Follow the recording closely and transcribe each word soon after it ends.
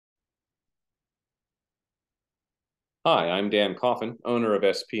Hi, I'm Dan Coffin, owner of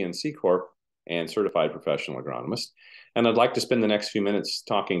SP&C Corp and certified professional agronomist. And I'd like to spend the next few minutes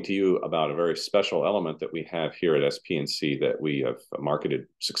talking to you about a very special element that we have here at SP&C that we have marketed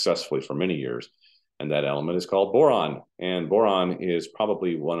successfully for many years. And that element is called boron. And boron is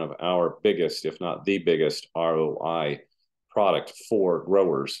probably one of our biggest, if not the biggest, ROI product for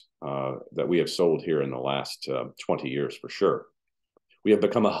growers that we have sold here in the last 20 years for sure. We have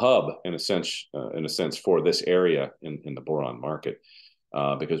become a hub in a sense for this area in the boron market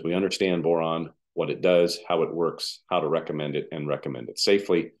because we understand boron, what it does, how it works, how to recommend it, and recommend it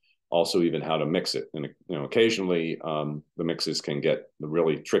safely. Also, even how to mix it. And occasionally the mixes can get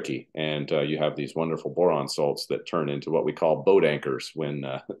really tricky, and you have these wonderful boron salts that turn into what we call boat anchors when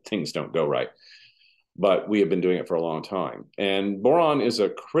things don't go right. But we have been doing it for a long time, and boron is a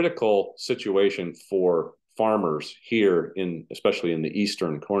critical situation for farmers here especially in the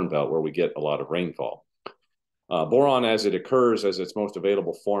eastern corn belt where we get a lot of rainfall. Boron, as it occurs as its most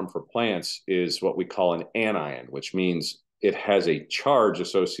available form for plants, is what we call an anion, which means it has a charge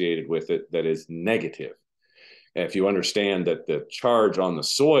associated with it that is negative. And if you understand that the charge on the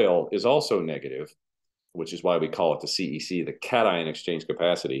soil is also negative, which is why we call it the CEC, the cation exchange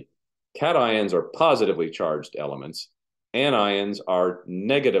capacity, cations are positively charged elements. Anions are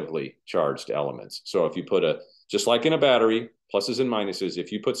negatively charged elements. So if you put just like in a battery, pluses and minuses,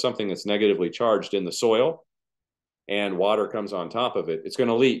 if you put something that's negatively charged in the soil and water comes on top of it, it's going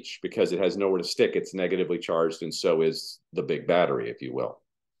to leach because it has nowhere to stick. It's negatively charged, and so is the big battery, if you will.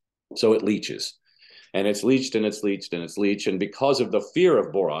 So it leaches. And it's leached and it's leached and it's leached. And because of the fear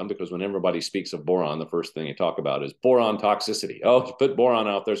of boron, because when everybody speaks of boron, the first thing they talk about is boron toxicity. Oh, you put boron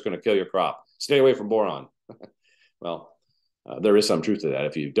out there, it's going to kill your crop. Stay away from boron. Well, there is some truth to that.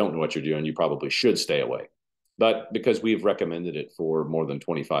 If you don't know what you're doing, you probably should stay away. But because we've recommended it for more than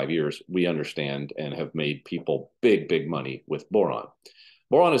 25 years, we understand and have made people big, big money with boron.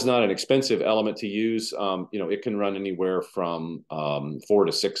 Boron is not an expensive element to use. It can run anywhere from $4 to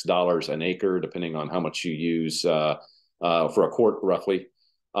 $6 an acre, depending on how much you use for a quart, roughly.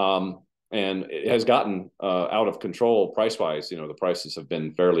 And it has gotten out of control price-wise. The prices have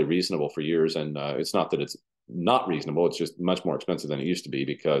been fairly reasonable for years, and it's not that it's not reasonable. It's just much more expensive than it used to be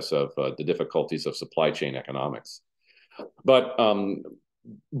because of the difficulties of supply chain economics. But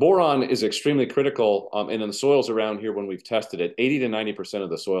boron is extremely critical. And in the soils around here, when we've tested it, 80 to 90% of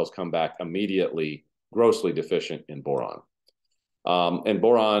the soils come back immediately grossly deficient in boron. And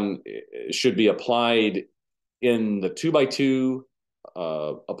boron should be applied in the 2x2,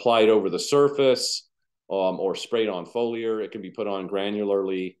 applied over the surface, or sprayed on foliar. It can be put on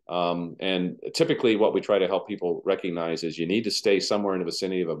granularly. And typically what we try to help people recognize is you need to stay somewhere in the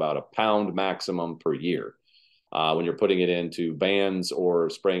vicinity of about a pound maximum per year. When you're putting it into bands or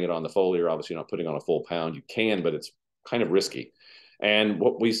spraying it on the foliar, obviously you're not putting on a full pound. You can, but it's kind of risky. And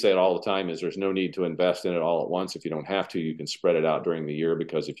what we said all the time is there's no need to invest in it all at once. If you don't have to, you can spread it out during the year,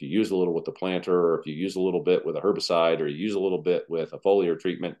 because if you use a little with the planter, or if you use a little bit with a herbicide, or you use a little bit with a foliar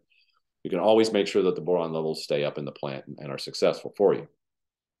treatment, you can always make sure that the boron levels stay up in the plant and are successful for you.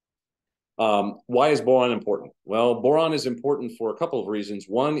 Why is boron important? Well, boron is important for a couple of reasons.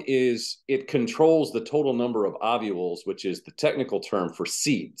 One is it controls the total number of ovules, which is the technical term for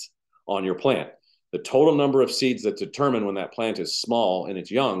seeds on your plant. The total number of seeds that determine when that plant is small and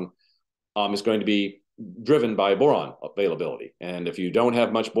it's young is going to be driven by boron availability. And if you don't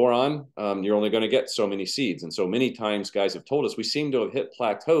have much boron, you're only going to get so many seeds. And so many times guys have told us we seem to have hit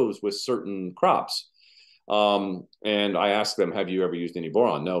plateaus with certain crops. And I asked them, have you ever used any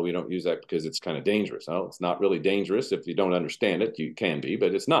boron? No, we don't use that because it's kind of dangerous. No, it's not really dangerous. If you don't understand it, you can be,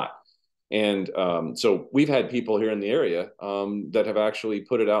 but it's not. And so we've had people here in the area that have actually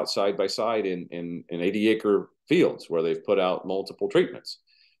put it out side by side in 80-acre fields where they've put out multiple treatments.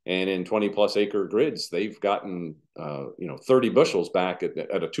 And in 20-plus acre grids, they've gotten 30 bushels back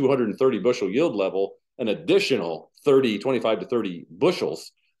at a 230 bushel yield level, an additional 25 to 30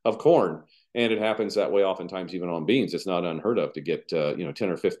 bushels of corn. And it happens that way oftentimes even on beans. It's not unheard of to get 10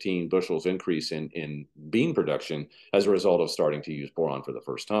 or 15 bushels increase in bean production as a result of starting to use boron for the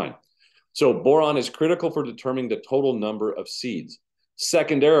first time. So boron is critical for determining the total number of seeds.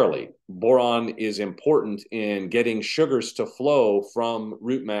 Secondarily, boron is important in getting sugars to flow from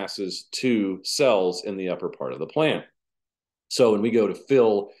root masses to cells in the upper part of the plant. So when we go to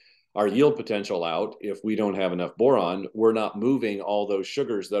fill our yield potential out, if we don't have enough boron, we're not moving all those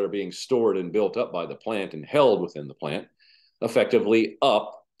sugars that are being stored and built up by the plant and held within the plant effectively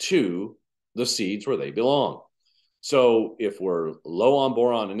up to the seeds where they belong. So if we're low on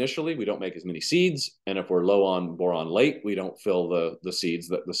boron initially, we don't make as many seeds. And if we're low on boron late, we don't fill the seeds,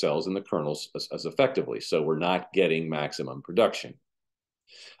 the cells in the kernels as effectively. So we're not getting maximum production.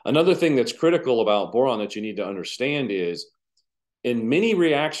 Another thing that's critical about boron that you need to understand is in many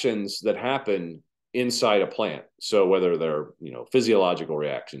reactions that happen inside a plant, so whether they're physiological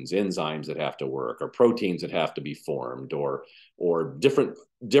reactions, enzymes that have to work, or proteins that have to be formed, or different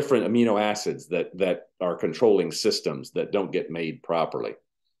amino acids that are controlling systems that don't get made properly,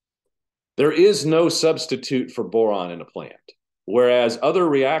 there is no substitute for boron in a plant. Whereas other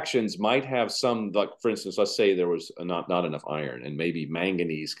reactions might have some, like for instance, let's say there was not enough iron, and maybe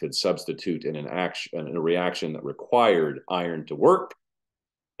manganese could substitute in a reaction that required iron to work,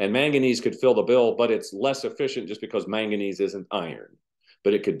 and manganese could fill the bill, but it's less efficient just because manganese isn't iron,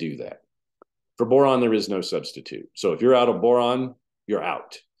 but it could do that. For boron, there is no substitute. So if you're out of boron, you're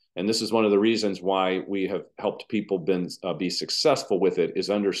out. And this is one of the reasons why we have helped people be successful with it,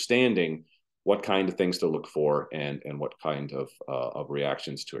 is understanding what kind of things to look for and what kind of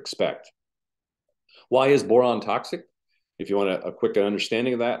reactions to expect. Why is boron toxic? If you want a quick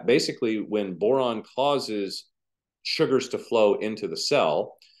understanding of that, basically when boron causes sugars to flow into the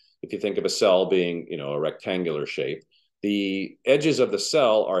cell, if you think of a cell being a rectangular shape, the edges of the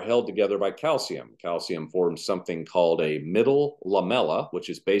cell are held together by calcium. Calcium forms something called a middle lamella, which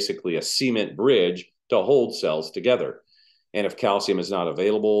is basically a cement bridge to hold cells together. And if calcium is not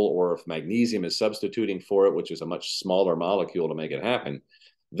available, or if magnesium is substituting for it, which is a much smaller molecule to make it happen,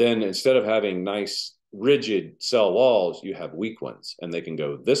 then instead of having nice rigid cell walls, you have weak ones, and they can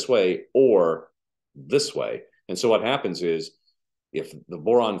go this way or this way. And so what happens is, if the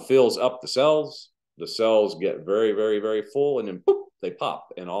boron fills up the cells get very, very, very full, and then boop, they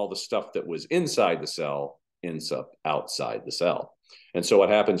pop, and all the stuff that was inside the cell ends up outside the cell. And so what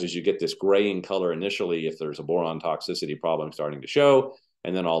happens is you get this graying color initially if there's a boron toxicity problem starting to show,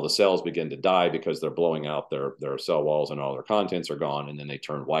 and then all the cells begin to die because they're blowing out their cell walls and all their contents are gone, and then they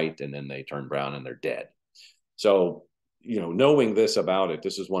turn white, and then they turn brown, and they're dead. So knowing this about it,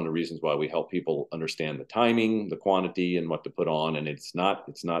 this is one of the reasons why we help people understand the timing, the quantity, and what to put on. And it's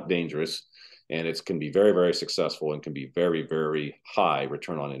not dangerous, and it can be very, very successful, and can be very, very high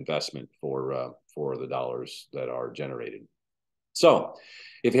return on investment for the dollars that are generated. So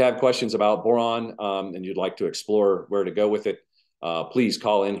if you have questions about boron and you'd like to explore where to go with it, please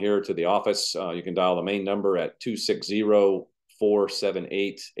call in here to the office. You can dial the main number at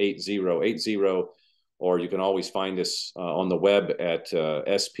 260-478-8080. Or you can always find us on the web at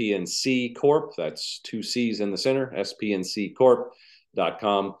SPNC Corp. That's 2 C's in the center,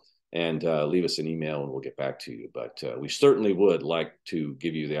 spnccorp.com, and leave us an email and we'll get back to you. But we certainly would like to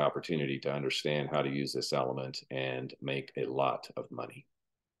give you the opportunity to understand how to use this element and make a lot of money.